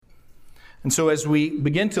And so as we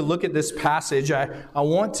begin to look at this passage, I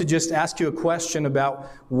want to just ask you a question about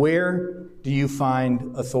where do you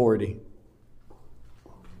find authority?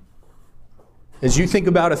 As you think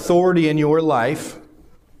about authority in your life,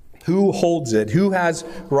 who holds it? Who has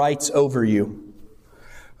rights over you?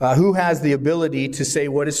 Who has the ability to say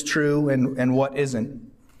what is true and what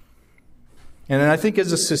isn't? And I think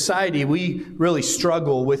as a society, we really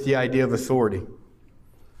struggle with the idea of authority.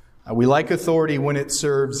 We like authority when it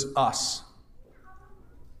serves us.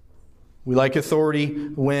 We like authority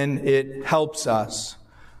when it helps us.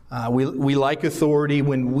 We like authority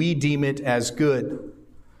when we deem it as good.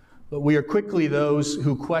 But we are quickly those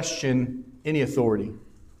who question any authority.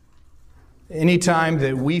 Anytime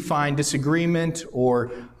that we find disagreement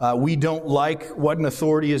or we don't like what an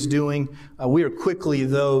authority is doing, we are quickly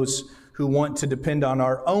those who want to depend on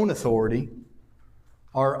our own authority,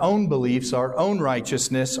 our own beliefs, our own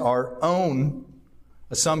righteousness, our own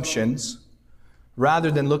assumptions,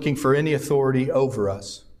 rather than looking for any authority over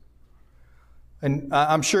us. And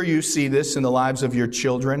I'm sure you see this in the lives of your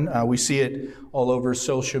children. We see it all over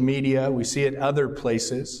social media. We see it other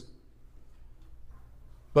places.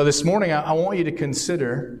 But this morning, I want you to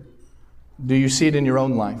consider, do you see it in your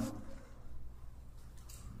own life?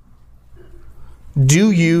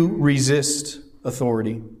 Do you resist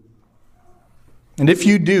authority? And if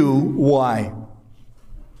you do, why?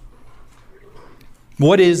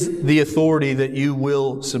 What is the authority that you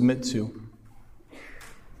will submit to?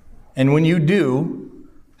 And when you do,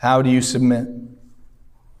 how do you submit?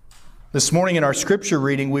 This morning in our scripture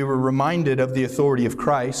reading, we were reminded of the authority of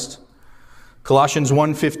Christ. Colossians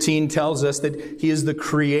 1:15 tells us that He is the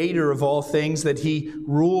creator of all things, that He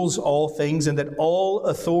rules all things, and that all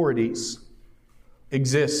authorities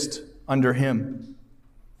exist under Him.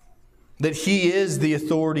 That He is the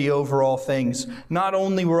authority over all things. Not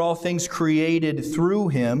only were all things created through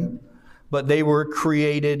Him, but they were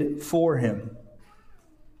created for Him,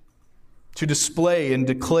 to display and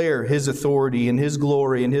declare His authority and His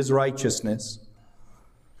glory and His righteousness.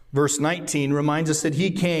 Verse 19 reminds us that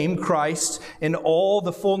He came, Christ, and all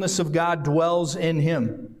the fullness of God dwells in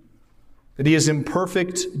Him. That He is in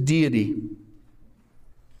perfect deity.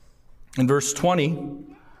 And verse 20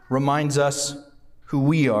 reminds us who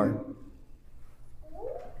we are.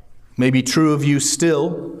 May be true of you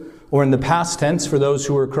still, or in the past tense for those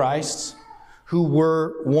who are Christ's, who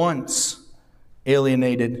were once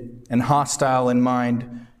alienated and hostile in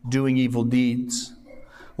mind, doing evil deeds.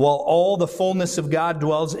 While all the fullness of God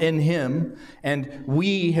dwells in Him, and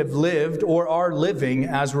we have lived or are living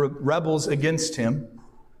as rebels against Him,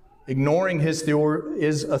 ignoring His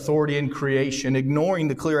authority in creation, ignoring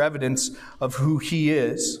the clear evidence of who He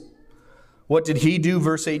is. What did He do?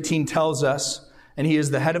 Verse 18 tells us, and He is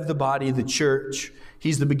the head of the body, the church.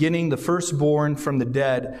 He's the beginning, the firstborn from the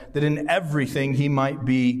dead, that in everything He might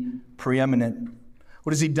be preeminent.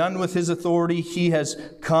 What has He done with His authority? He has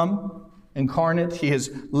come incarnate. He has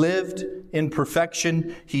lived in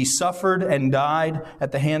perfection. He suffered and died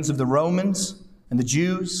at the hands of the Romans and the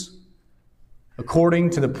Jews, according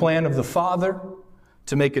to the plan of the Father,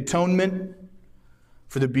 to make atonement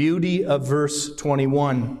for the beauty of verse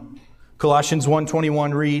 21. Colossians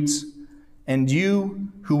 1:21 reads, "And you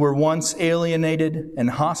who were once alienated and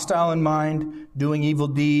hostile in mind, doing evil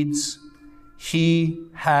deeds, He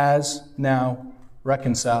has now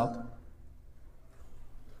reconciled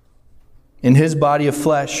in His body of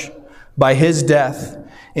flesh by His death,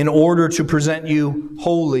 in order to present you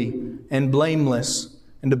holy and blameless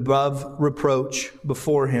and above reproach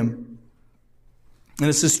before Him." And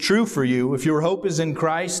this is true for you. If your hope is in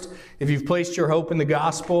Christ, if you've placed your hope in the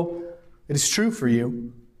gospel, it is true for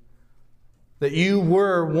you that you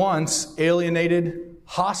were once alienated,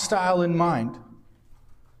 hostile in mind,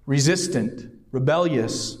 resistant,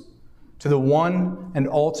 rebellious to the one and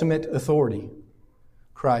ultimate authority,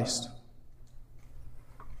 Christ.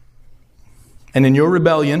 And in your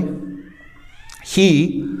rebellion,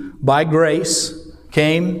 He, by grace,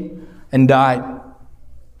 came and died,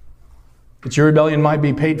 that your rebellion might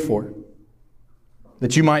be paid for,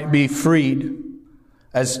 that you might be freed.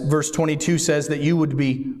 As verse 22 says, that you would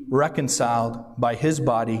be reconciled by His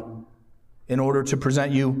body in order to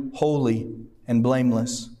present you holy and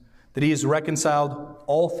blameless. That He has reconciled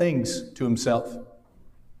all things to Himself.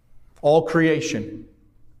 All creation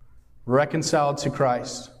reconciled to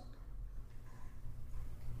Christ.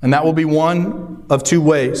 And that will be one of two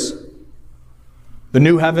ways. The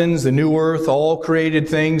new heavens, the new earth, all created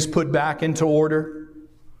things put back into order.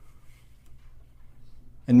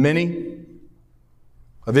 And many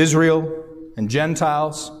of Israel and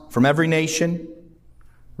Gentiles from every nation,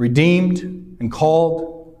 redeemed and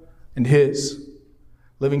called and His.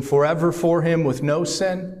 living forever for him with no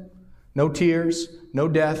sin, no tears, no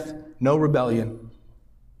death, no rebellion.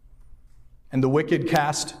 And the wicked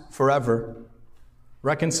cast forever,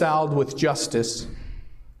 reconciled with justice,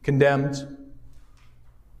 condemned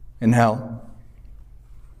in hell.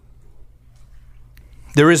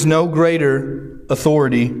 There is no greater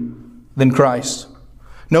authority than Christ.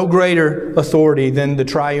 No greater authority than the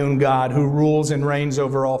triune God who rules and reigns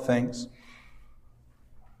over all things.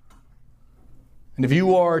 And if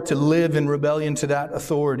you are to live in rebellion to that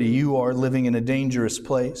authority, you are living in a dangerous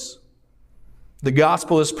place. The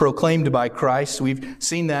gospel is proclaimed by Christ. We've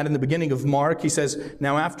seen that in the beginning of Mark. He says,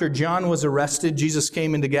 "Now after John was arrested, Jesus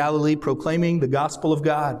came into Galilee proclaiming the gospel of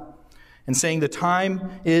God and saying, 'The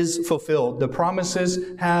time is fulfilled. The promises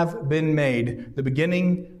have been made. The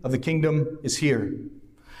beginning of the kingdom is here.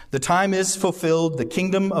 The time is fulfilled. The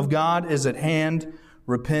kingdom of God is at hand.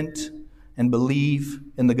 Repent and believe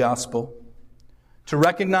in the gospel.'" To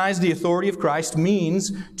recognize the authority of Christ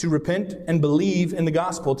means to repent and believe in the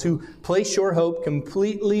gospel, to place your hope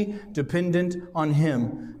completely dependent on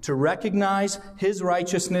Him. To recognize His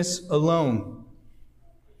righteousness alone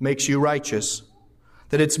makes you righteous.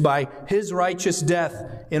 That it's by His righteous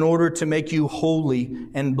death in order to make you holy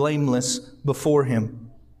and blameless before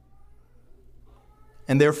Him.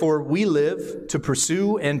 And therefore we live to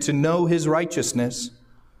pursue and to know His righteousness.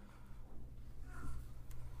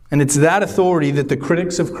 And it's that authority that the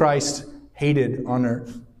critics of Christ hated on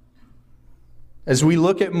earth. As we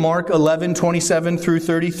look at Mark 11:27 through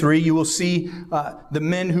 33, you will see the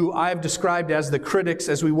men who I've described as the critics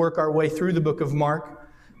as we work our way through the book of Mark,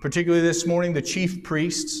 particularly this morning, the chief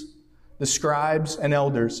priests, the scribes and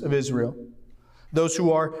elders of Israel, those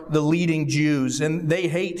who are the leading Jews, and they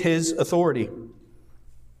hate His authority.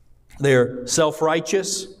 They're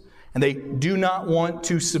self-righteous, and they do not want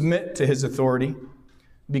to submit to His authority.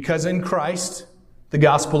 Because in Christ, the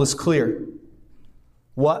gospel is clear.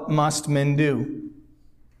 What must men do?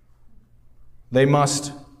 They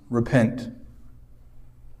must repent.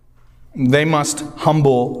 They must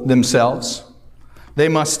humble themselves. They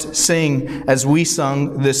must sing, as we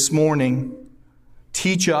sung this morning,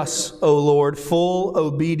 "Teach us, O Lord, full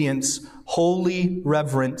obedience, holy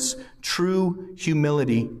reverence, true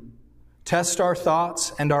humility. Test our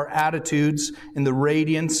thoughts and our attitudes in the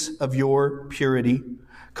radiance of your purity.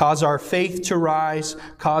 Cause our faith to rise,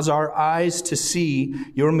 cause our eyes to see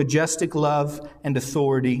your majestic love and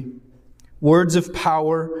authority. Words of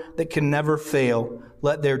power that can never fail,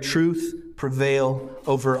 let their truth prevail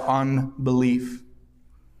over unbelief."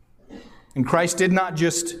 And Christ did not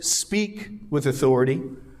just speak with authority.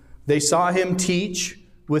 They saw Him teach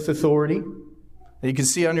with authority. You can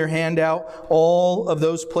see on your handout all of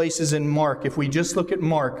those places in Mark. If we just look at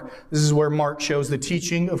Mark, this is where Mark shows the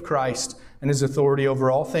teaching of Christ and His authority over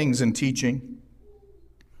all things in teaching.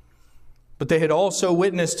 But they had also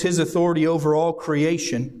witnessed His authority over all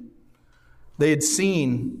creation. They had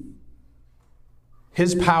seen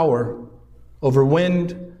His power over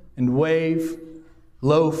wind and wave,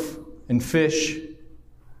 loaf and fish,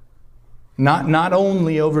 not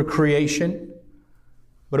only over creation,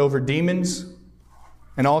 but over demons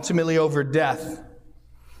and ultimately over death.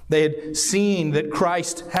 They had seen that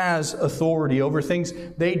Christ has authority over things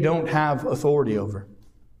they don't have authority over.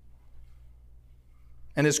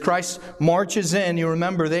 And as Christ marches in, you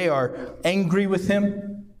remember they are angry with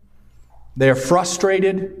Him. They are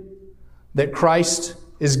frustrated that Christ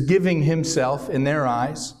is giving Himself, in their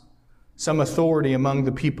eyes, some authority among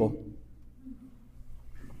the people.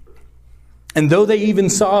 And though they even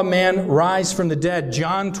saw a man rise from the dead,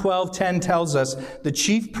 John 12:10 tells us the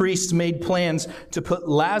chief priests made plans to put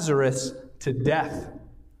Lazarus to death.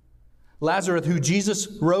 Lazarus, who Jesus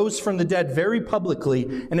rose from the dead very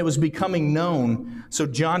publicly, and it was becoming known. So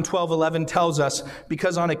John 12:11 tells us,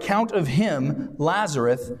 because on account of him,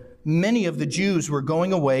 Lazarus, many of the Jews were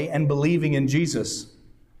going away and believing in Jesus.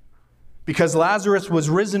 Because Lazarus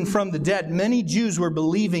was risen from the dead, many Jews were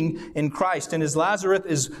believing in Christ. And as Lazarus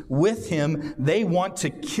is with Him, they want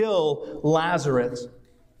to kill Lazarus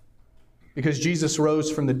because Jesus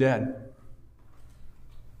rose from the dead.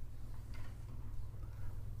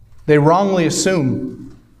 They wrongly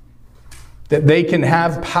assume that they can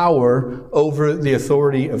have power over the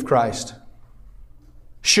authority of Christ.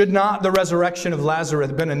 Should not the resurrection of Lazarus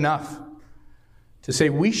have been enough to say,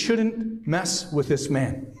 we shouldn't mess with this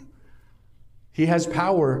man? He has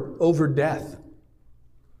power over death.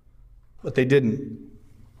 But they didn't.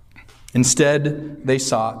 Instead, they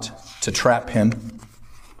sought to trap Him.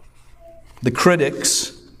 The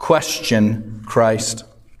critics question Christ.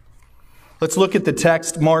 Let's look at the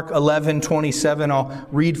text, Mark 11:27. I'll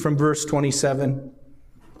read from verse 27.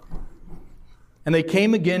 And they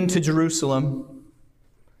came again to Jerusalem,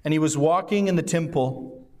 and he was walking in the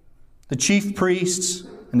temple. The chief priests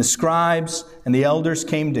and the scribes and the elders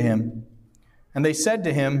came to him. And they said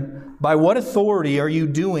to him, "By what authority are you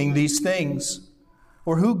doing these things?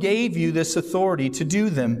 Or who gave you this authority to do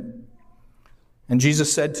them?" And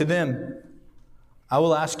Jesus said to them, "I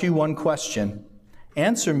will ask you one question.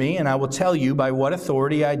 Answer me, and I will tell you by what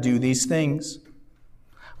authority I do these things.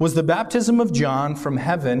 Was the baptism of John from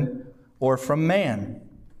heaven or from man?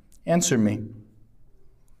 Answer me."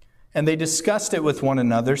 And they discussed it with one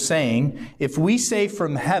another, saying, "If we say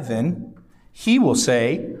from heaven, he will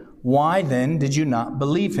say, 'Why then did you not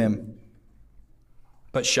believe him?'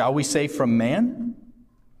 But shall we say from man?"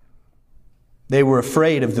 They were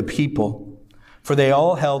afraid of the people, for they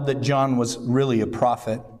all held that John was really a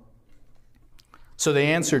prophet. So they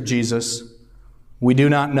answered Jesus, "We do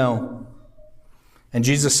not know." And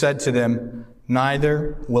Jesus said to them,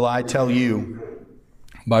 "Neither will I tell you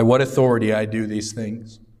by what authority I do these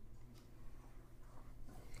things."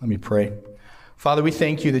 Let me pray. Father, we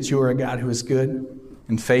thank you that you are a God who is good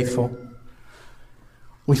and faithful.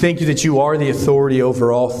 We thank you that you are the authority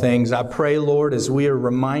over all things. I pray, Lord, as we are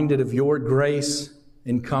reminded of your grace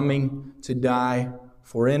in coming to die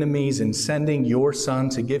for enemies and sending your Son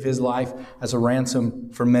to give his life as a ransom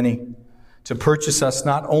for many, to purchase us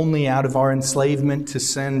not only out of our enslavement to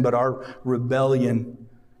sin, but our rebellion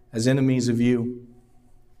as enemies of you.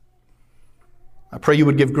 I pray you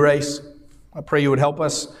would give grace. I pray you would help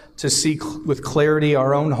us to see with clarity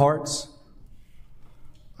our own hearts.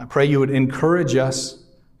 I pray you would encourage us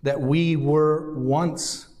that we were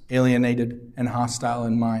once alienated and hostile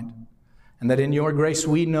in mind, and that in your grace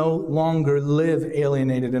we no longer live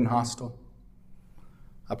alienated and hostile.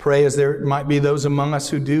 I pray as there might be those among us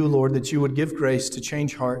who do, Lord, that you would give grace to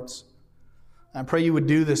change hearts. I pray you would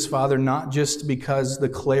do this, Father, not just because the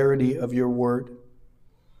clarity of your word,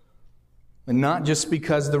 and not just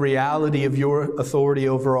because the reality of your authority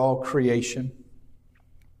over all creation,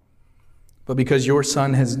 but because your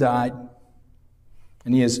Son has died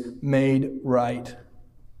and he has made right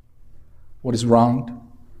what is wronged.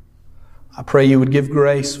 I pray you would give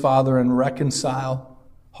grace, Father, and reconcile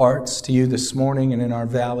hearts to you this morning and in our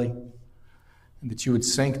valley, and that you would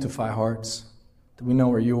sanctify hearts that we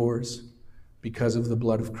know are yours because of the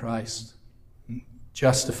blood of Christ,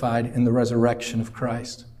 justified in the resurrection of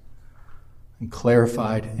Christ, and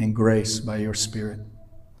clarified in grace by your Spirit.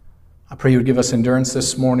 I pray you would give us endurance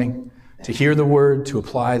this morning to hear the word, to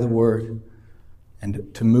apply the word,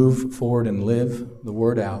 and to move forward and live the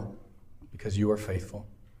word out because you are faithful.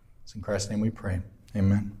 It's in Christ's name we pray.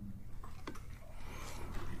 Amen.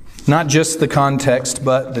 Not just the context,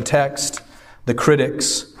 but the text, the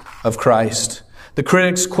critics of Christ. The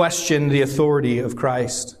critics question the authority of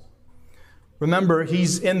Christ. Remember,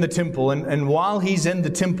 he's in the temple, and while he's in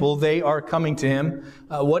the temple, they are coming to him.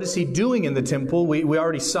 What is he doing in the temple? We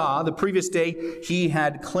already saw. The previous day, he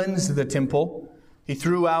had cleansed the temple. He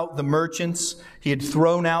threw out the merchants. He had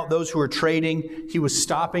thrown out those who were trading. He was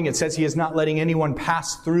stopping. It says he is not letting anyone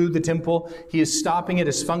pass through the temple. He is stopping it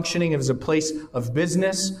as functioning as a place of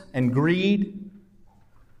business and greed.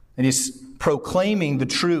 And he's proclaiming the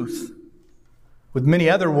truth. With many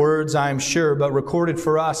other words, I am sure, but recorded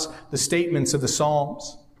for us the statements of the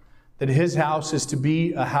Psalms, that his house is to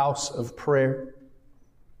be a house of prayer,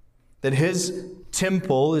 that his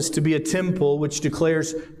temple is to be a temple which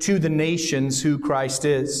declares to the nations who Christ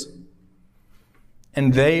is.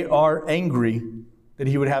 And they are angry that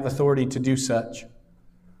he would have authority to do such.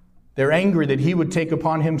 They're angry that he would take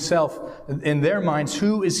upon himself, in their minds,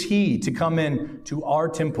 who is he to come in to our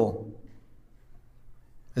temple?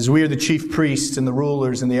 As we are the chief priests and the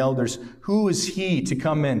rulers and the elders, who is he to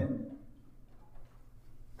come in?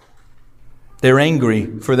 They're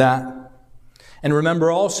angry for that. And remember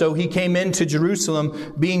also, he came into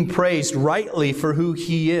Jerusalem being praised rightly for who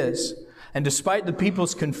he is. And despite the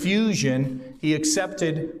people's confusion, he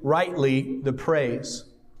accepted rightly the praise.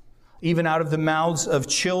 Even out of the mouths of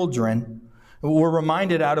children. We're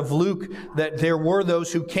reminded out of Luke that there were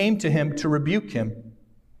those who came to him to rebuke him.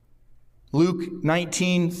 Luke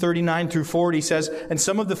 19:39 through 40 says, "And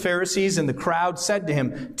some of the Pharisees and the crowd said to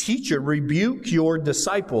him, 'Teacher, rebuke your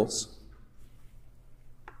disciples.'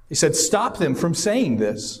 He said, 'Stop them from saying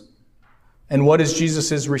this.' And what is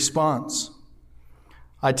Jesus' response?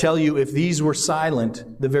 'I tell you, if these were silent,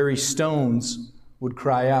 the very stones would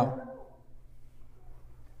cry out.'"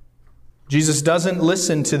 Jesus doesn't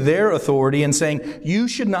listen to their authority in saying, "You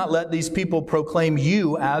should not let these people proclaim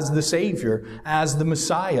you as the Savior, as the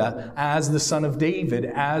Messiah, as the Son of David,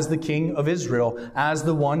 as the King of Israel, as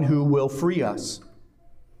the one who will free us."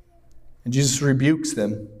 And Jesus rebukes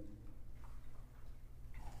them.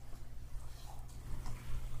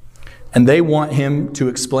 And they want him to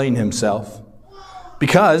explain himself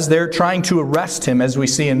because they're trying to arrest him, as we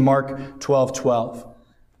see in Mark 12:12.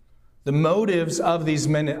 The motives of these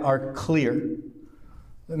men are clear.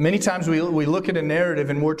 Many times we look at a narrative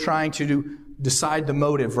and we're trying to decide the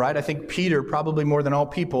motive, right? I think Peter, probably more than all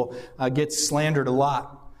people, gets slandered a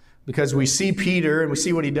lot because we see Peter and we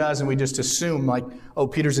see what he does and we just assume like, oh,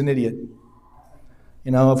 Peter's an idiot.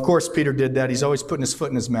 You know, of course Peter did that. He's always putting his foot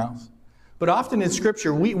in his mouth. But often in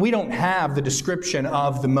Scripture, we don't have the description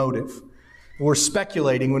of the motive. We're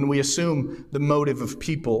speculating when we assume the motive of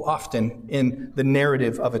people, often in the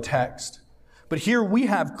narrative of a text. But here we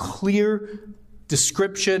have clear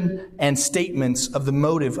description and statements of the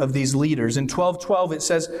motive of these leaders. In 12:12, it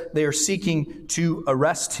says they are seeking to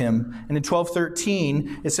arrest him. And in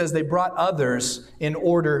 12:13, it says they brought others in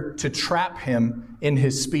order to trap him in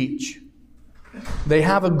his speech. They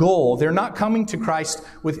have a goal. They're not coming to Christ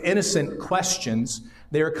with innocent questions.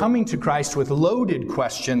 They are coming to Christ with loaded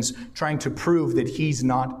questions, trying to prove that he's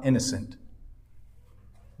not innocent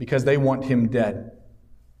because they want him dead.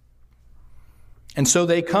 And so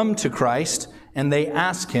they come to Christ and they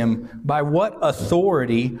ask him, by what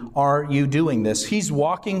authority are you doing this? He's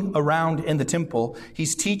walking around in the temple.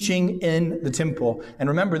 He's teaching in the temple. And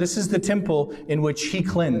remember, this is the temple in which he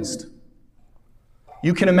cleansed.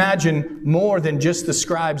 You can imagine more than just the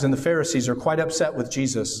scribes and the Pharisees are quite upset with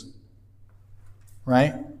Jesus.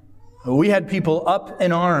 Right? We had people up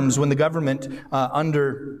in arms when the government,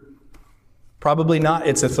 under probably not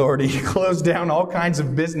its authority, closed down all kinds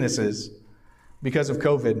of businesses because of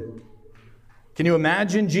COVID. Can you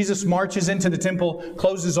imagine? Jesus marches into the temple,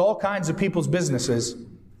 closes all kinds of people's businesses.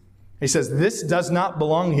 He says, this does not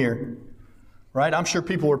belong here. Right? I'm sure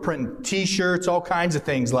people were printing T-shirts, all kinds of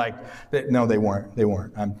things like that. No, they weren't. They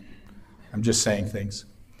weren't. I'm just saying things.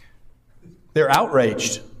 They're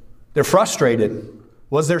outraged. They're frustrated.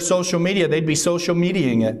 Was there social media? They'd be social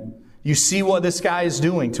mediaing it. You see what this guy is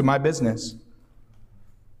doing to my business.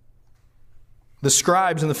 The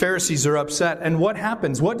scribes and the Pharisees are upset. And what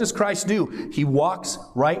happens? What does Christ do? He walks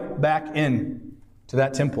right back in to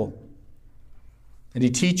that temple. And he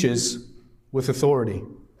teaches with authority.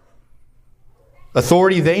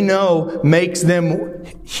 Authority he knows makes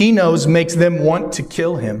them want to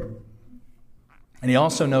kill him. And he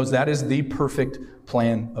also knows that is the perfect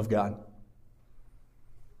plan of God.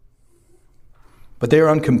 But they are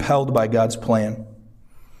uncompelled by God's plan.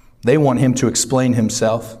 They want him to explain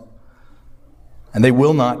himself. And they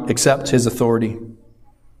will not accept his authority.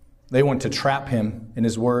 They want to trap him in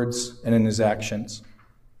his words and in his actions.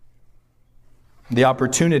 The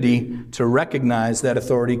opportunity to recognize that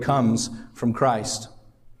authority comes from Christ.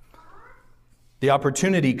 The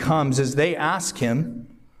opportunity comes as they ask him,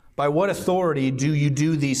 by what authority do you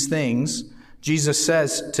do these things? Jesus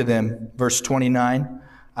says to them, verse 29,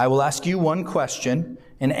 I will ask you one question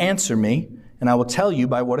and answer me, and I will tell you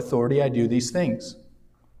by what authority I do these things.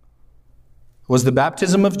 Was the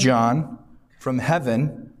baptism of John from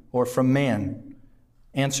heaven or from man?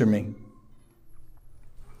 Answer me.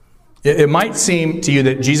 It might seem to you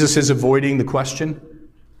that Jesus is avoiding the question,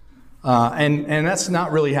 and that's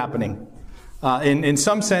not really happening. In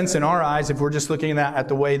some sense, in our eyes, if we're just looking at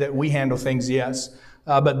the way that we handle things, yes.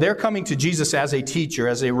 But they're coming to Jesus as a teacher,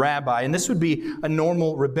 as a rabbi, and this would be a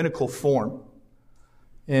normal rabbinical form.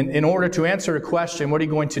 In order to answer a question, what are you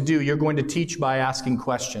going to do? You're going to teach by asking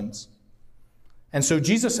questions. And so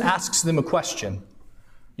Jesus asks them a question.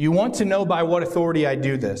 You want to know by what authority I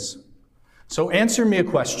do this. So answer me a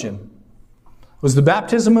question. Was the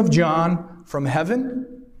baptism of John from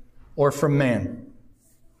heaven or from man?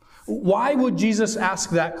 Why would Jesus ask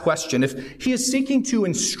that question? If he is seeking to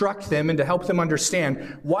instruct them and to help them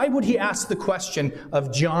understand, why would he ask the question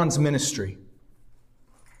of John's ministry?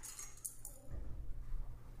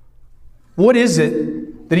 What is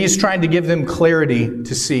it that he is trying to give them clarity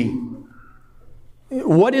to see?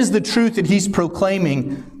 What is the truth that he's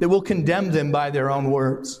proclaiming that will condemn them by their own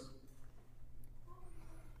words?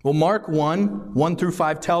 Well, Mark 1 through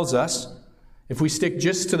 5 tells us, if we stick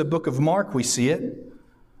just to the book of Mark, we see it.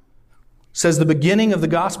 Says the beginning of the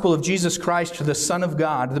gospel of Jesus Christ, the Son of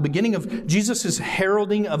God, the beginning of Jesus'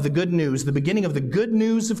 heralding of the good news, the beginning of the good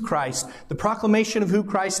news of Christ, the proclamation of who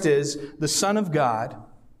Christ is, the Son of God,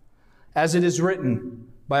 as it is written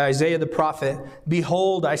by Isaiah the prophet,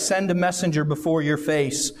 behold, I send a messenger before your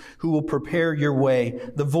face who will prepare your way,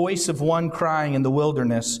 the voice of one crying in the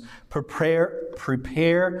wilderness, prepare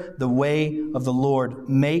the way of the Lord,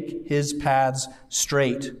 make his paths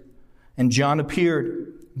straight. And John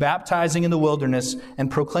appeared, baptizing in the wilderness and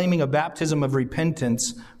proclaiming a baptism of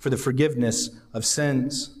repentance for the forgiveness of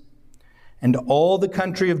sins. and all the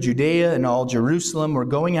country of Judea and all Jerusalem were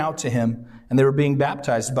going out to him, and they were being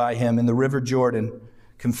baptized by him in the river Jordan,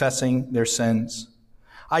 confessing their sins.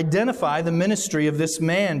 Identify the ministry of this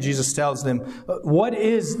man, Jesus tells them. What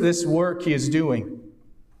is this work he is doing?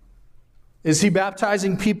 Is he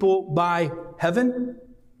baptizing people by heaven?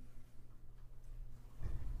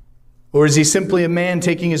 Or is he simply a man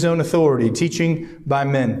taking his own authority, teaching by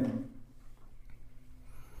men?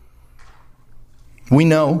 We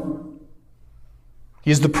know he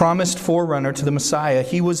is the promised forerunner to the Messiah.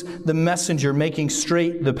 He was the messenger making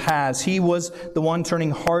straight the paths. He was the one turning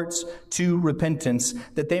hearts to repentance,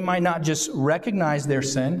 that they might not just recognize their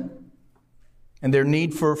sin and their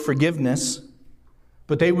need for forgiveness,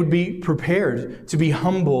 but they would be prepared to be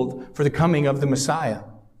humbled for the coming of the Messiah.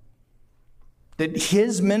 That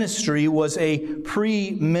his ministry was a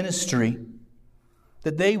pre-ministry,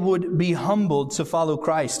 that they would be humbled to follow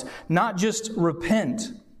Christ, not just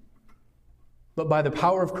repent, but by the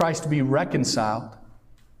power of Christ to be reconciled.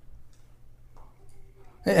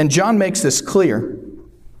 And John makes this clear,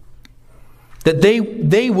 that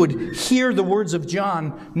they would hear the words of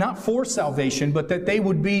John, not for salvation, but that they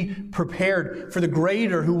would be prepared for the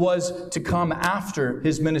greater who was to come after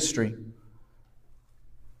his ministry.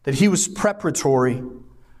 That he was preparatory.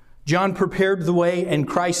 John prepared the way and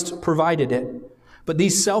Christ provided it. But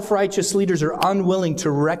these self-righteous leaders are unwilling to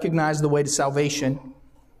recognize the way to salvation.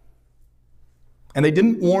 And they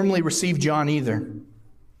didn't warmly receive John either.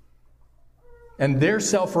 And their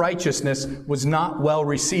self-righteousness was not well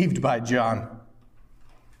received by John.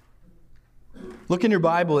 Look in your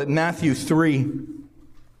Bible at Matthew 3.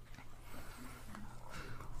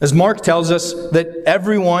 As Mark tells us that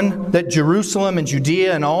everyone, that Jerusalem and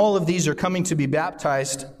Judea and all of these are coming to be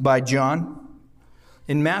baptized by John.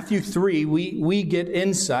 In Matthew 3, we get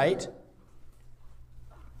insight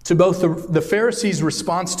to both the Pharisees'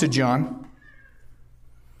 response to John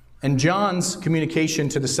and John's communication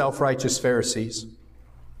to the self-righteous Pharisees.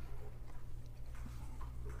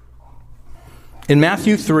 In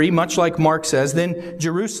Matthew 3, much like Mark says, then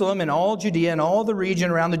Jerusalem and all Judea and all the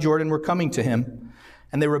region around the Jordan were coming to him,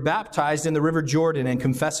 and they were baptized in the river Jordan and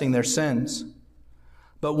confessing their sins.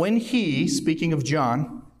 But when he, speaking of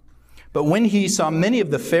John, but when he saw many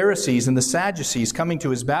of the Pharisees and the Sadducees coming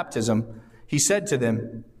to his baptism, he said to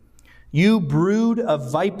them, "You brood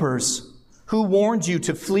of vipers, who warned you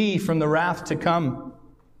to flee from the wrath to come?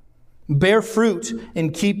 Bear fruit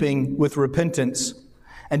in keeping with repentance,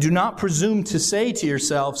 and do not presume to say to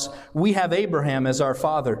yourselves, 'We have Abraham as our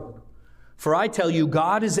father.' For I tell you,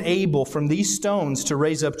 God is able from these stones to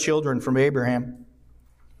raise up children from Abraham.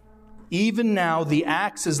 Even now the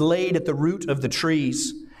axe is laid at the root of the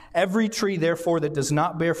trees. Every tree, therefore, that does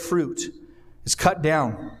not bear fruit is cut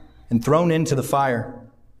down and thrown into the fire.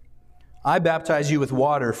 I baptize you with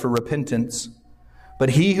water for repentance, but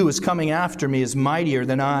he who is coming after me is mightier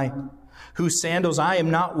than I, whose sandals I am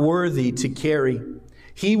not worthy to carry.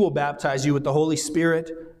 He will baptize you with the Holy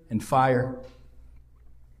Spirit and fire.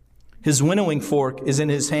 His winnowing fork is in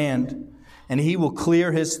his hand, and he will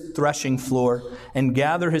clear his threshing floor and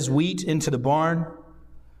gather his wheat into the barn,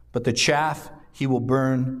 but the chaff he will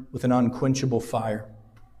burn with an unquenchable fire."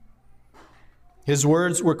 His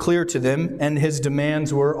words were clear to them, and his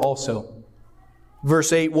demands were also.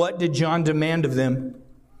 Verse 8, what did John demand of them?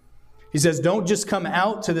 He says, don't just come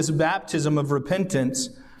out to this baptism of repentance,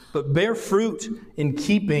 but bear fruit in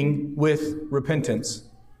keeping with repentance.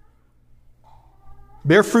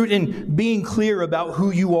 Bear fruit in being clear about who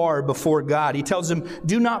you are before God. He tells them,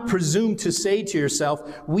 do not presume to say to yourself,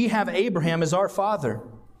 "We have Abraham as our father."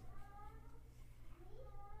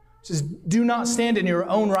 He says, do not stand in your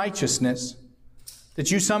own righteousness, that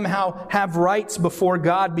you somehow have rights before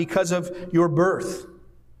God because of your birth,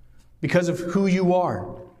 because of who you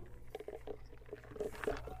are,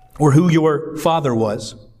 or who your father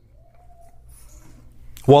was.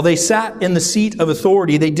 While they sat in the seat of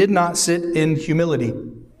authority, they did not sit in humility.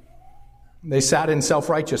 They sat in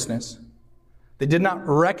self-righteousness. They did not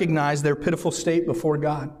recognize their pitiful state before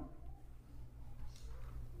God.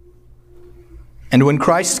 And when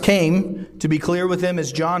Christ came to be clear with them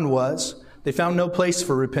as John was, they found no place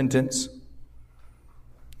for repentance.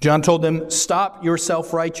 John told them, stop your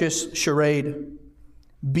self-righteous charade.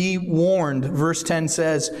 Be warned. Verse 10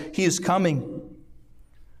 says, he is coming,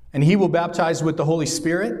 and he will baptize with the Holy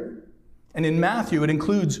Spirit. And in Matthew, it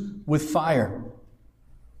includes with fire.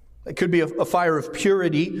 It could be a fire of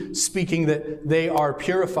purity, speaking that they are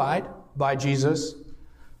purified by Jesus.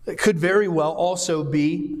 It could very well also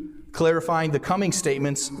be clarifying the coming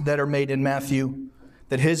statements that are made in Matthew,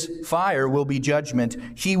 that his fire will be judgment.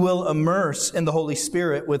 He will immerse in the Holy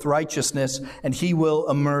Spirit with righteousness, and he will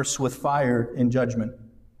immerse with fire in judgment.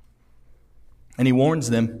 And he warns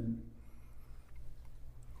them.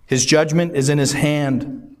 His judgment is in his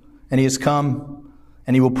hand, and he has come,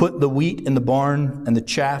 and he will put the wheat in the barn, and the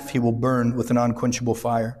chaff he will burn with an unquenchable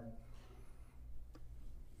fire.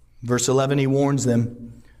 Verse 11, he warns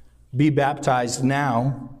them, be baptized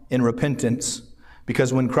now in repentance,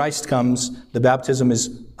 because when Christ comes, the baptism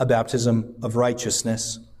is a baptism of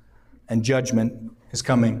righteousness, and judgment is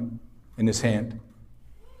coming in his hand.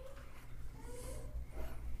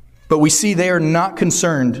 But we see they are not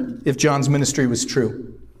concerned if John's ministry was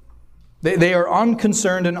true. They are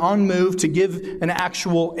unconcerned and unmoved to give an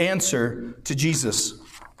actual answer to Jesus.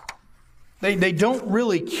 They don't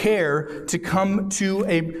really care to come to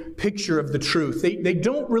a picture of the truth. They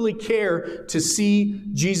don't really care to see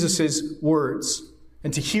Jesus' words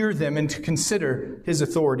and to hear them and to consider his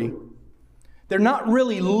authority. They're not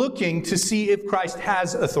really looking to see if Christ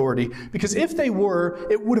has authority, because if they were,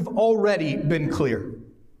 it would have already been clear.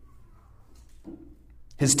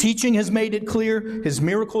 His teaching has made it clear. His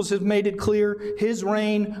miracles have made it clear. His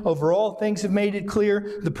reign over all things have made it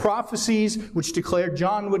clear. The prophecies which declared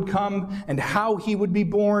John would come and how he would be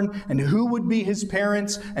born and who would be his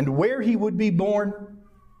parents and where he would be born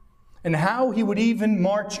and how he would even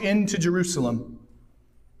march into Jerusalem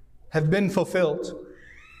have been fulfilled.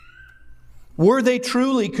 Were they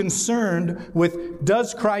truly concerned with,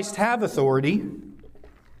 does Christ have authority?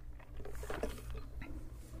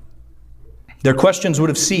 Their questions would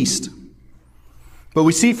have ceased. But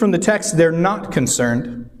we see from the text they're not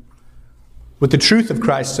concerned with the truth of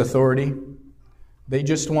Christ's authority. They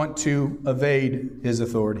just want to evade his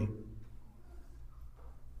authority.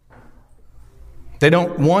 They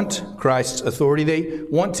don't want Christ's authority. They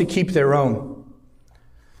want to keep their own.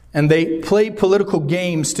 And they play political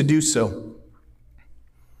games to do so.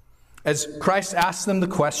 As Christ asks them the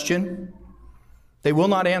question, they will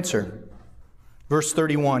not answer. Verse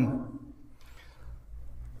 31.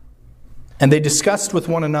 And they discussed with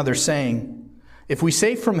one another, saying, if we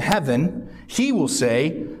say from heaven, he will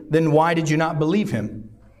say, then why did you not believe him?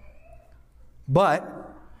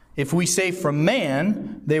 But if we say from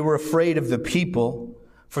man, they were afraid of the people,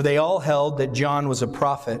 for they all held that John was a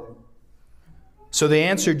prophet. So they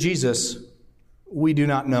answered Jesus, we do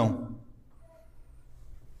not know.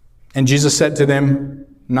 And Jesus said to them,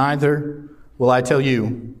 neither will I tell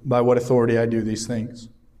you by what authority I do these things.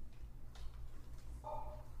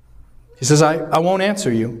 He says, I won't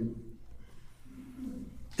answer you.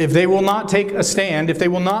 If they will not take a stand, if they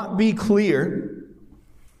will not be clear,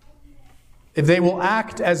 if they will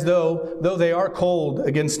act as though they are cold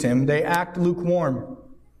against him, they act lukewarm.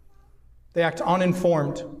 They act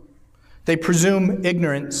uninformed. They presume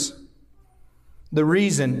ignorance. The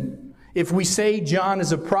reason, if we say John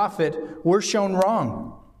is a prophet, we're shown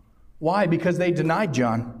wrong. Why? Because they denied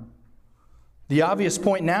John. The obvious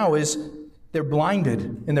point now is they're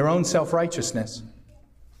blinded in their own self-righteousness.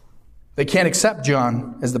 They can't accept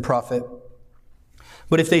John as the prophet.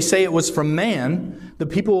 But if they say it was from man, the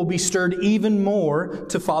people will be stirred even more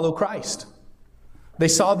to follow Christ. They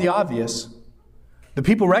saw the obvious. The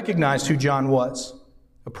people recognized who John was,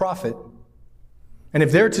 a prophet. And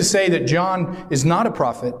if they're to say that John is not a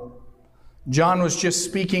prophet, John was just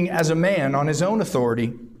speaking as a man on his own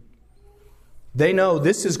authority, they know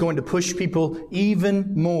this is going to push people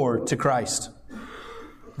even more to Christ.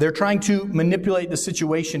 They're trying to manipulate the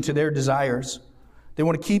situation to their desires. They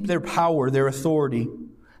want to keep their power, their authority.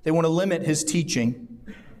 They want to limit his teaching.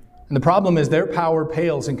 And the problem is their power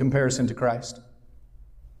pales in comparison to Christ.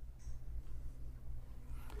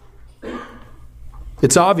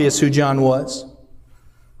 It's obvious who John was.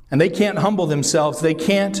 And they can't humble themselves. They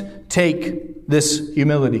can't take this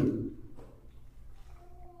humility.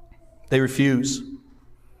 They refuse.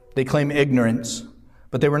 They claim ignorance,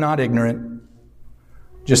 but they were not ignorant,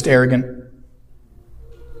 just arrogant.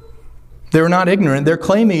 They're not ignorant. They're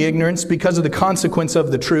claiming ignorance because of the consequence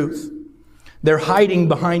of the truth. They're hiding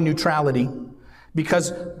behind neutrality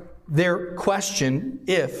because their question,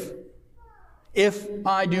 if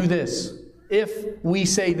I do this, if we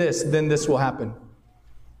say this, then this will happen.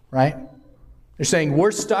 Right? They're saying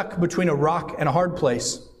we're stuck between a rock and a hard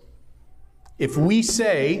place. If we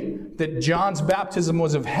say that John's baptism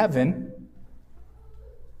was of heaven,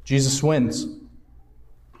 Jesus wins.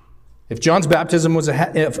 If John's baptism was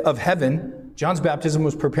of heaven, John's baptism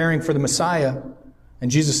was preparing for the Messiah,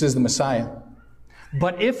 and Jesus is the Messiah.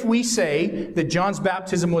 But if we say that John's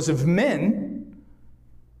baptism was of men,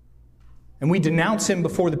 and we denounce him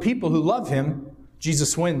before the people who love him,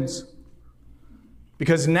 Jesus wins.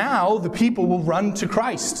 Because now the people will run to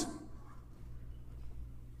Christ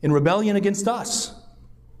in rebellion against us.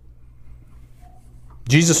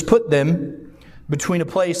 Jesus put them between a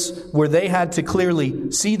place where they had to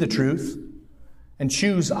clearly see the truth and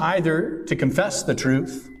choose either to confess the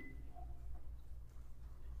truth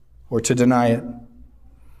or to deny it.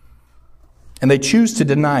 And they choose to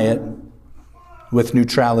deny it with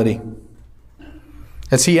neutrality.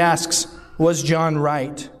 As he asks, was John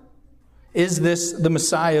right? Is this the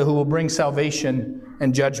Messiah who will bring salvation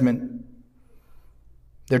and judgment?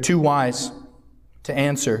 They're too wise to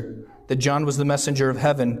answer that John was the messenger of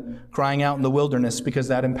heaven crying out in the wilderness, because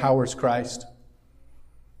that empowers Christ.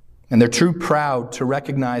 And they're too proud to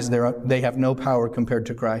recognize they have no power compared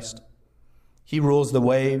to Christ. He rules the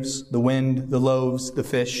waves, the wind, the loaves, the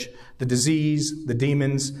fish, the disease, the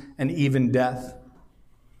demons, and even death.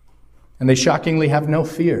 And they shockingly have no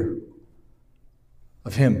fear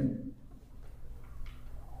of him.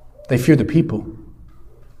 They fear the people.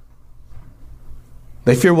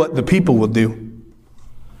 They fear what the people will do.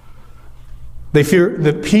 They fear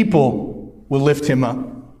the people will lift him up.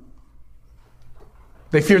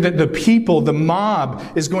 They fear that the people, the mob,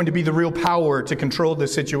 is going to be the real power to control the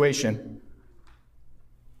situation.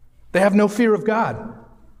 They have no fear of God.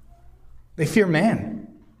 They fear man.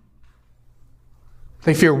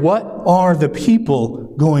 They fear, what are the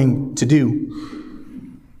people going to do?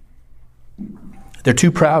 They're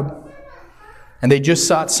too proud. And they just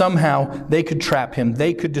thought somehow they could trap him.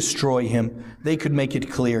 They could destroy him. They could make it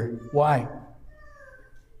clear. Why?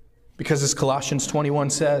 Because as Colossians 21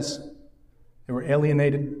 says, they were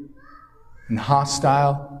alienated and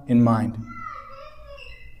hostile in mind.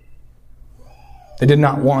 They did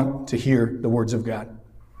not want to hear the words of God.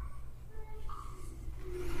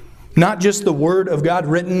 Not just the Word of God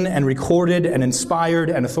written and recorded and inspired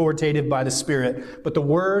and authoritative by the Spirit, but the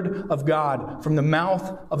Word of God from the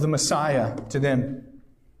mouth of the Messiah to them.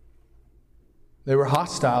 They were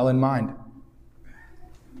hostile in mind.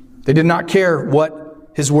 They did not care what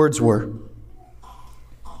his words were.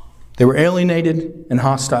 They were alienated and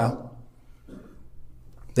hostile.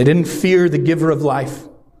 They didn't fear the giver of life.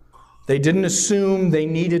 They didn't assume they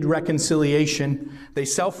needed reconciliation. They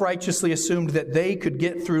self-righteously assumed that they could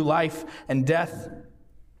get through life and death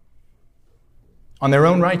on their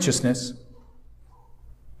own righteousness.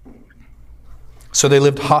 So they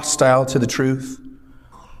lived hostile to the truth,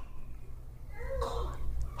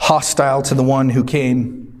 hostile to the one who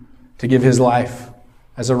came to give his life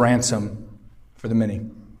as a ransom for the many.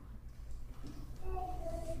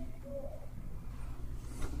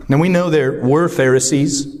 Now we know there were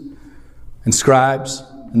Pharisees and scribes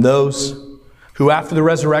and those who after the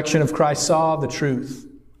resurrection of Christ saw the truth.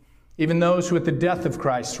 Even those who at the death of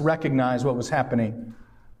Christ recognized what was happening.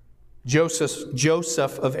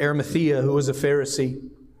 Joseph of Arimathea, who was a Pharisee,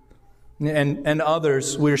 and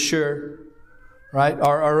others, we're sure. Right?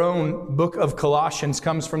 Our own book of Colossians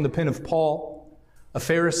comes from the pen of Paul, a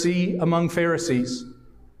Pharisee among Pharisees,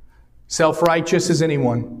 self-righteous as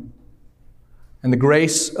anyone. And the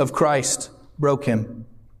grace of Christ broke him.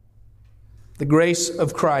 The grace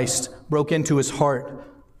of Christ broke into his heart,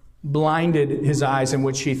 blinded his eyes in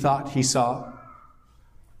which he thought he saw,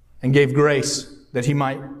 and gave grace that he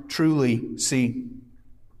might truly see.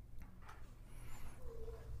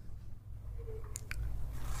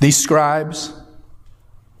 These scribes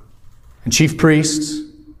and chief priests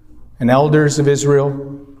and elders of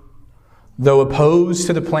Israel, though opposed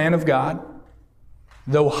to the plan of God,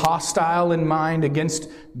 though hostile in mind against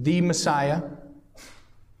the Messiah,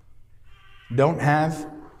 don't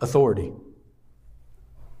have authority.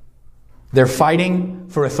 They're fighting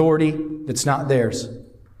for authority that's not theirs.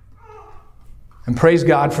 And praise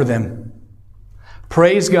God for them.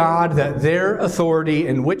 Praise God that their authority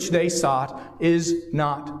in which they sought is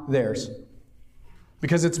not theirs.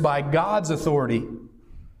 Because it's by God's authority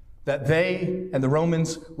that they and the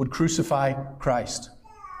Romans would crucify Christ.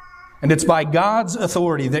 And it's by God's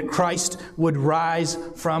authority that Christ would rise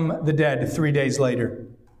from the dead 3 days later.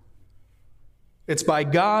 It's by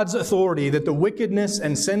God's authority that the wickedness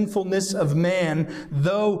and sinfulness of man,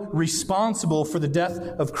 though responsible for the death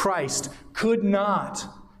of Christ, could not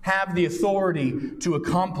have the authority to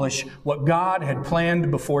accomplish what God had planned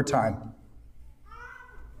before time.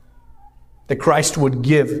 That Christ would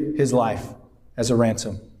give his life as a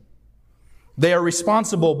ransom. They are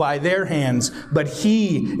responsible by their hands, but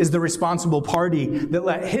he is the responsible party that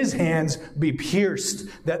let his hands be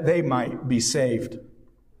pierced that they might be saved.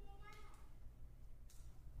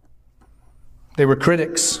 They were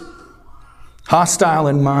critics, hostile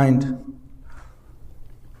in mind,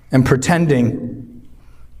 and pretending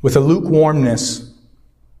with a lukewarmness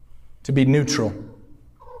to be neutral.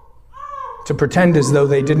 to pretend as though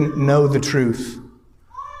they didn't know the truth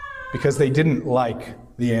because they didn't like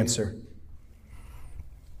the answer.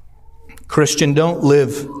 Christian, don't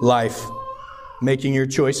live life making your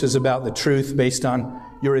choices about the truth based on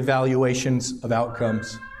your evaluations of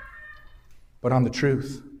outcomes, but on the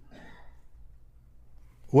truth.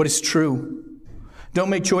 What is true? Don't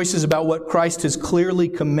make choices about what Christ has clearly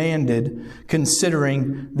commanded,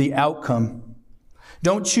 considering the outcome.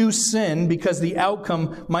 Don't choose sin because the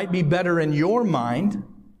outcome might be better in your mind,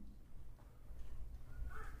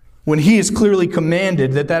 when He has clearly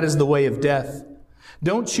commanded that that is the way of death.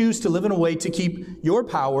 Don't choose to live in a way to keep your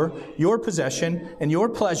power, your possession, and your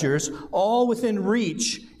pleasures all within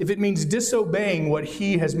reach if it means disobeying what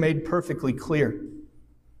He has made perfectly clear.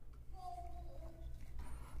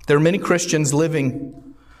 There are many Christians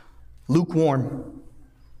living lukewarm,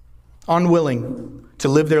 unwilling to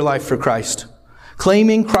live their life for Christ,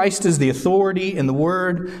 claiming Christ is the authority in the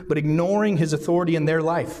Word, but ignoring His authority in their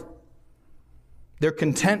life. They're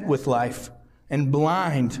content with life and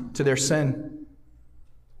blind to their sin.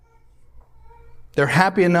 They're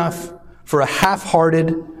happy enough for a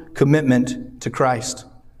half-hearted commitment to Christ.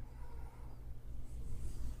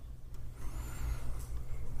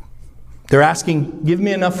 They're asking, give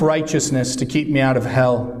me enough righteousness to keep me out of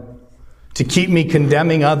hell, to keep me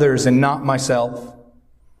condemning others and not myself,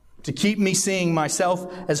 to keep me seeing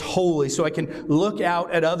myself as holy so I can look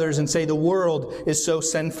out at others and say the world is so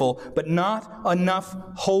sinful, but not enough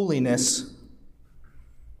holiness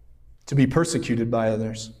to be persecuted by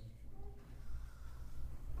others.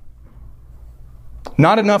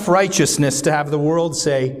 Not enough righteousness to have the world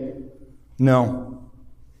say, no.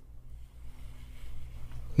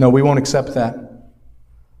 No, we won't accept that.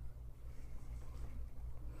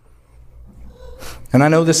 And I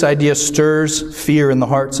know this idea stirs fear in the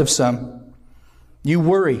hearts of some. You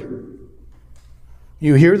worry.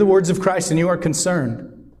 You hear the words of Christ and you are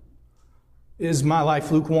concerned. Is my life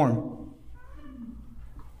lukewarm?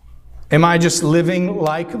 Am I just living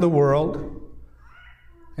like the world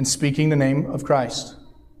and speaking the name of Christ?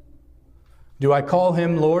 Do I call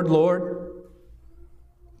Him Lord, Lord,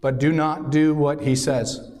 but do not do what He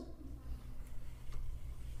says?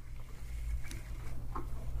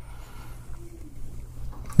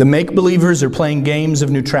 The make-believers are playing games of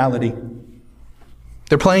neutrality.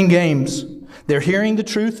 They're playing games. They're hearing the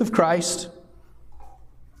truth of Christ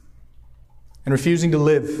and refusing to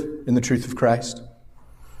live in the truth of Christ.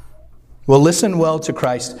 Well, listen well to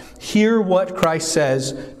Christ. Hear what Christ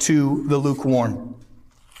says to the lukewarm.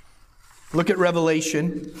 Look at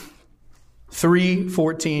Revelation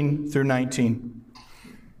 3:14 through 19.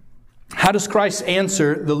 How does Christ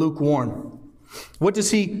answer the lukewarm? What does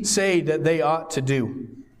He say that they ought to do?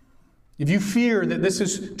 If you fear that this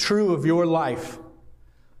is true of your life,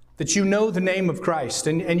 that you know the name of Christ,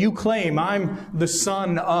 and you claim, I'm the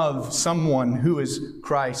son of someone who is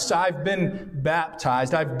Christ. I've been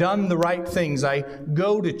baptized. I've done the right things. I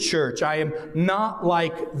go to church. I am not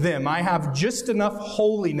like them. I have just enough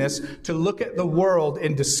holiness to look at the world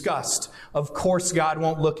in disgust. Of course, God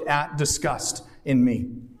won't look at disgust in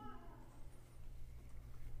me.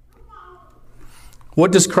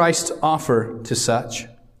 What does Christ offer to such?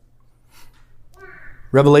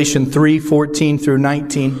 Revelation 3:14 through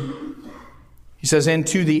 19. He says, and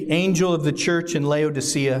to the angel of the church in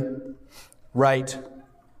Laodicea, write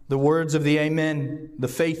the words of the Amen, the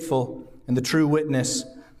faithful and the true witness,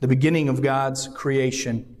 the beginning of God's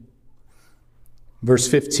creation. Verse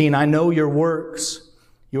 15, I know your works.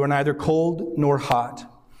 You are neither cold nor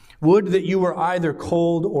hot. Would that you were either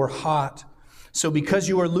cold or hot. So because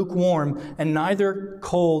you are lukewarm and neither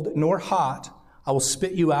cold nor hot, I will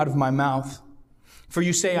spit you out of my mouth. For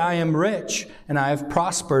you say, I am rich, and I have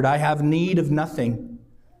prospered. I have need of nothing,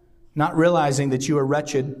 not realizing that you are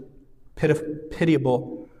wretched,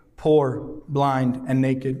 pitiable, poor, blind, and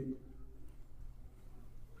naked.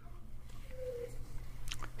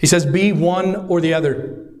 He says, be one or the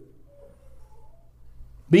other.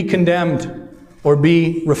 Be condemned or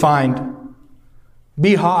be refined.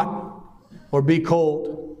 Be hot or be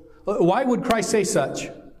cold. Why would Christ say such?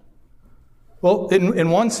 Well,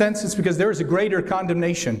 in one sense, it's because there is a greater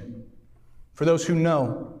condemnation for those who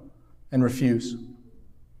know and refuse.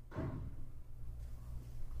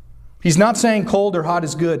 He's not saying cold or hot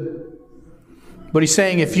is good, but He's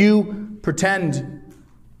saying if you pretend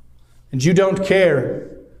and you don't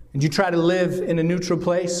care and you try to live in a neutral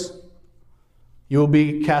place, you will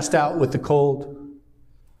be cast out with the cold.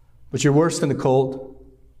 But you're worse than the cold.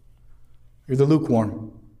 You're the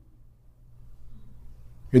lukewarm.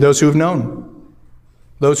 You're those who have known.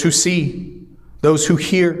 Those who see, those who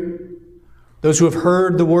hear, those who have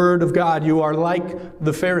heard the word of God. You are like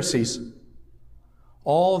the Pharisees.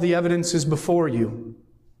 All the evidence is before you.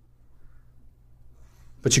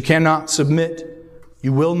 But you cannot submit,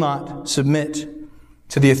 you will not submit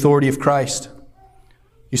to the authority of Christ.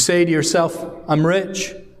 You say to yourself, I'm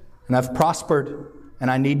rich and I've prospered and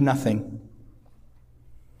I need nothing.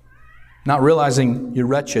 Not realizing you're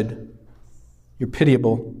wretched, you're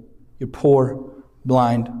pitiable, you're poor,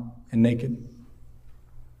 blind, and naked.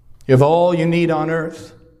 You have all you need on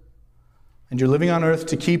earth, and you're living on earth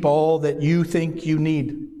to keep all that you think you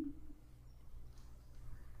need.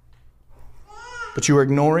 But you are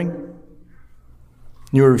ignoring,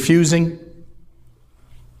 you are refusing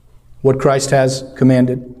what Christ has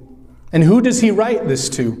commanded. And who does he write this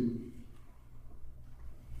to?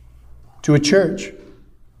 To a church.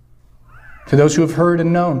 To those who have heard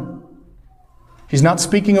and known. He's not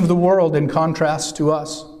speaking of the world in contrast to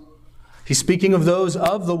us. He's speaking of those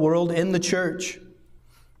of the world in the church,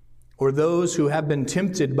 or those who have been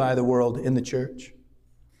tempted by the world in the church.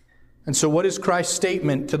 And so what is Christ's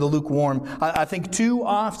statement to the lukewarm? I think too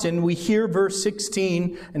often we hear verse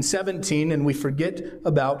 16 and 17 and we forget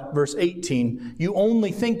about verse 18. You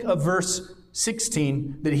only think of verse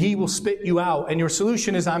 16, that he will spit you out. And your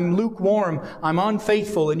solution is, I'm lukewarm, I'm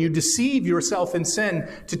unfaithful, and you deceive yourself in sin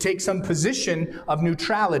to take some position of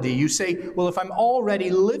neutrality. You say, well, if I'm already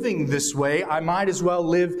living this way, I might as well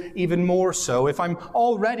live even more so. If I'm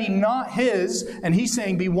already not his, and he's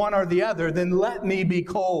saying be one or the other, then let me be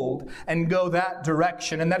cold and go that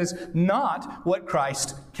direction. And that is not what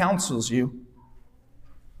Christ counsels you.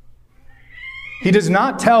 He does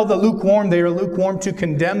not tell the lukewarm they are lukewarm to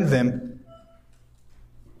condemn them,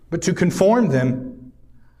 but to conform them,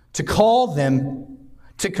 to call them,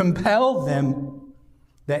 to compel them,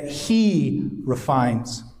 that he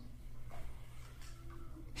refines.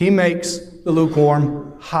 He makes the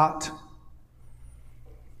lukewarm hot.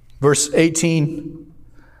 Verse 18,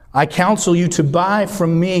 I counsel you to buy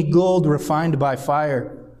from me gold refined by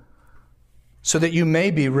fire, so that you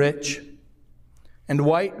may be rich, and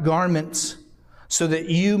white garments, so that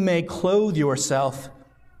you may clothe yourself,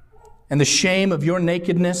 and the shame of your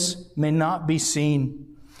nakedness may not be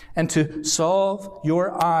seen, and to salve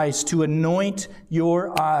your eyes, to anoint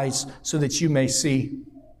your eyes, so that you may see. It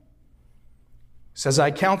says,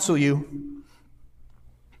 I counsel you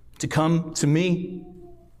to come to me,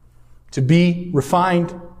 to be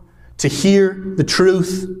refined, to hear the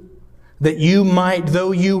truth, that you might,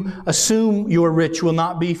 though you assume you are rich, will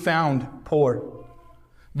not be found poor.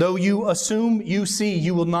 Though you assume you see,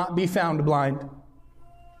 you will not be found blind.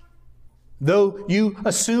 Though you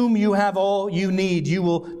assume you have all you need, you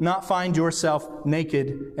will not find yourself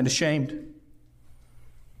naked and ashamed. It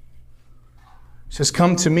says,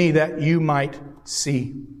 come to me that you might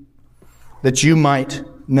see, that you might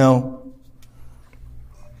know.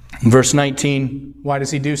 In verse 19, why does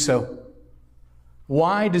he do so?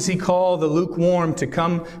 Why does he call the lukewarm to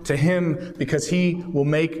come to him? Because he will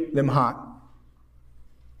make them hot.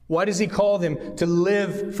 Why does he call them to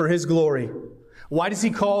live for his glory? Why does he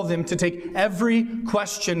call them to take every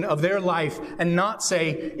question of their life and not say,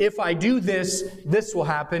 if I do this, this will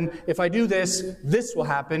happen. If I do this, this will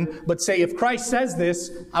happen. But say, if Christ says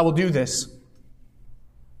this, I will do this.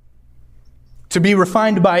 To be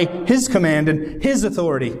refined by his command and his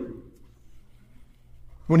authority.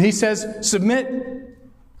 When he says, submit,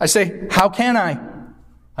 I say, how can I?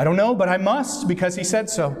 I don't know, but I must because he said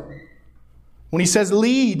so. When he says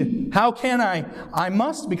lead, how can I? I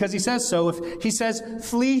must because he says so. If he says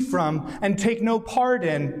flee from and take no part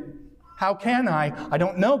in, how can I? I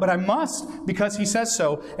don't know, but I must because he says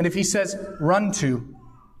so. And if he says run to,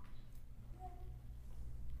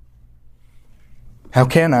 how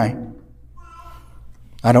can I?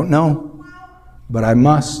 I don't know, but I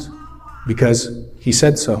must because he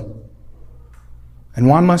said so. And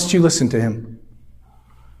why must you listen to him?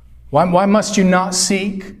 Why must you not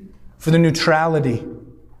seek for the neutrality?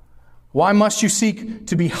 Why must you seek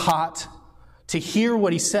to be hot, to hear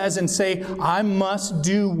what he says and say, I must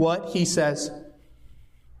do what he says?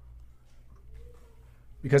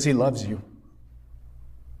 Because he loves you.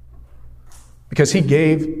 Because he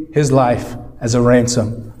gave his life as a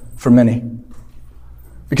ransom for many.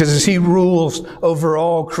 Because as he rules over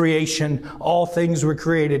all creation, all things were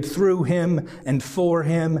created through him and for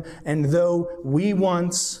him. And though we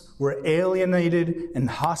once were alienated and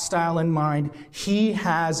hostile in mind, he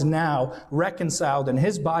has now reconciled in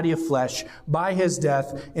his body of flesh by his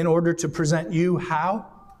death in order to present you how?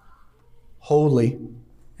 Holy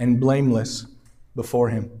and blameless before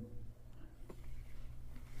him.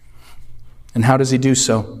 And how does he do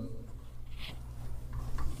so?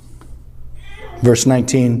 Verse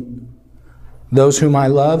 19, those whom I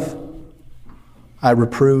love, I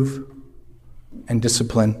reprove and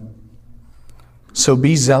discipline. So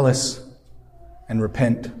be zealous and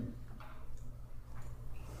repent.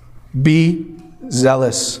 Be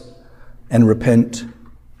zealous and repent.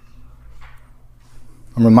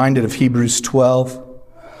 I'm reminded of Hebrews 12,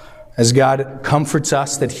 as God comforts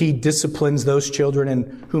us that He disciplines those children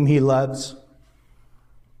in whom He loves.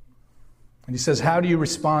 And He says, how do you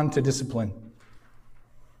respond to discipline?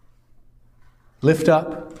 Lift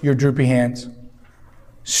up your droopy hands.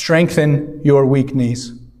 Strengthen your weak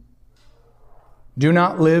knees. Do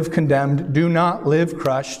not live condemned. Do not live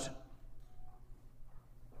crushed.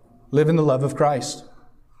 Live in the love of Christ.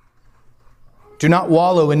 Do not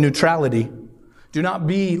wallow in neutrality. Do not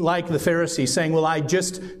be like the Pharisees saying, well, I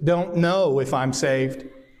just don't know if I'm saved.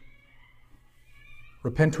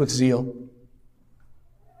 Repent with zeal.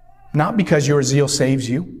 Not because your zeal saves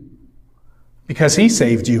you, because He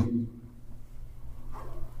saved you.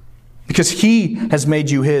 Because He has made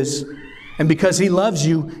you His. And because He loves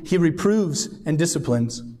you, He reproves and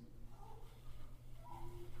disciplines.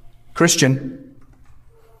 Christian,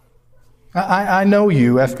 I know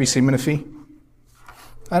you, FBC Menifee.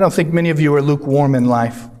 I don't think many of you are lukewarm in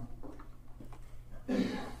life.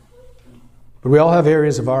 But we all have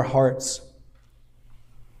areas of our hearts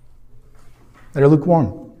that are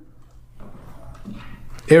lukewarm.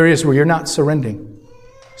 Areas where you're not surrendering.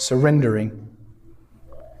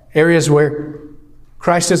 Areas where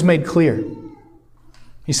Christ has made clear.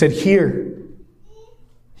 He said, here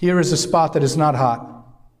is a spot that is not hot.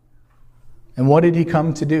 And what did He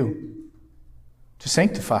come to do? To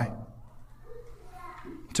sanctify.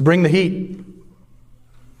 To bring the heat.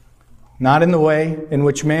 Not in the way in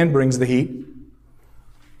which man brings the heat.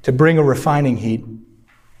 To bring a refining heat.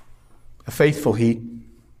 A faithful heat.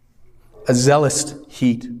 A zealous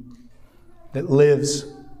heat that lives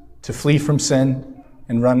to flee from sin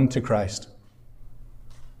and run to Christ.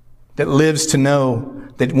 That lives to know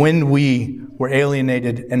that when we were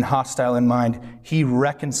alienated and hostile in mind, He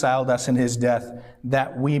reconciled us in His death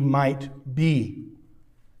that we might be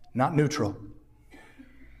not neutral,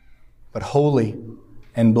 but holy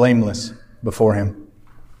and blameless before Him.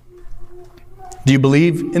 Do you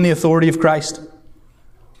believe in the authority of Christ?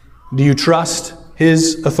 Do you trust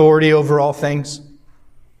His authority over all things?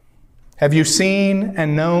 Have you seen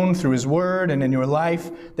and known through His Word and in your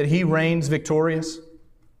life that He reigns victorious?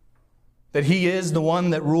 That He is the one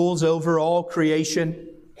that rules over all creation,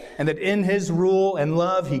 and that in His rule and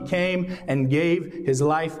love He came and gave His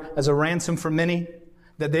life as a ransom for many,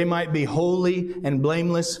 that they might be holy and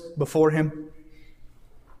blameless before Him?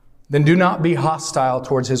 Then do not be hostile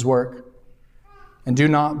towards His work, and do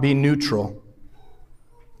not be neutral.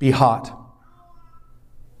 Be hot.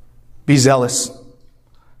 Be zealous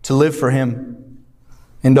to live for Him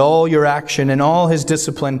in all your action, in all His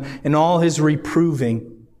discipline, in all His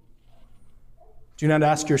reproving. Do not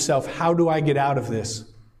ask yourself, how do I get out of this?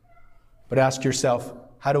 But ask yourself,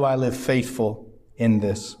 how do I live faithful in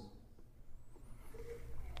this?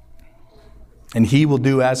 And He will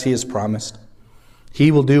do as He has promised.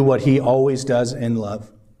 He will do what He always does in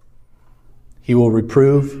love. He will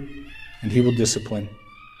reprove and He will discipline.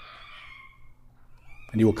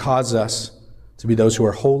 And He will cause us to be those who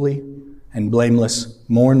are holy and blameless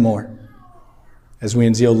more and more as we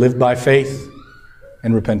in zeal live by faith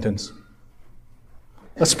and repentance.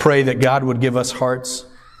 Let's pray that God would give us hearts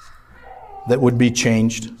that would be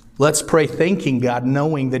changed. Let's pray thanking God,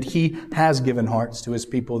 knowing that He has given hearts to His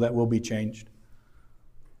people that will be changed.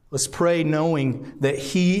 Let's pray knowing that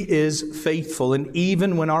He is faithful, and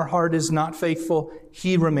even when our heart is not faithful,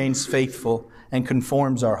 He remains faithful and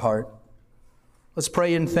conforms our heart. Let's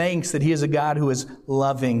pray in thanks that He is a God who is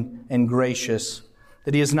loving and gracious,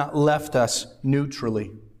 that He has not left us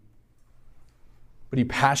neutrally, but He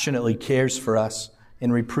passionately cares for us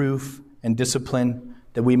in reproof and discipline,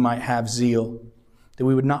 that we might have zeal, that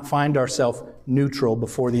we would not find ourselves neutral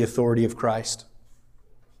before the authority of Christ,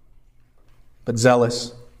 but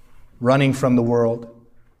zealous, running from the world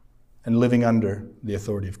and living under the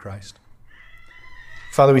authority of Christ.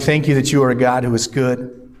 Father, we thank You that You are a God who is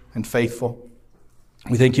good and faithful.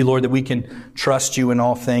 We thank You, Lord, that we can trust You in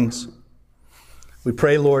all things. We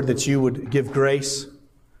pray, Lord, that You would give grace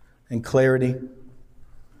and clarity.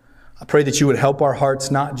 I pray that You would help our hearts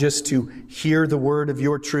not just to hear the word of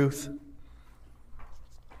Your truth,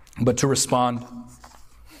 but to respond.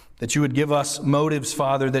 That You would give us motives,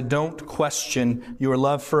 Father, that don't question Your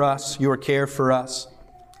love for us, Your care for us,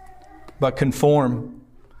 but conform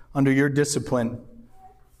under Your discipline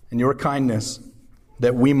and Your kindness,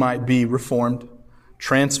 that we might be reformed,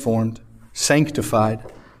 transformed, sanctified,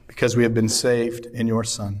 because we have been saved in Your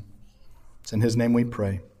Son. It's in His name we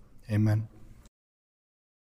pray. Amen.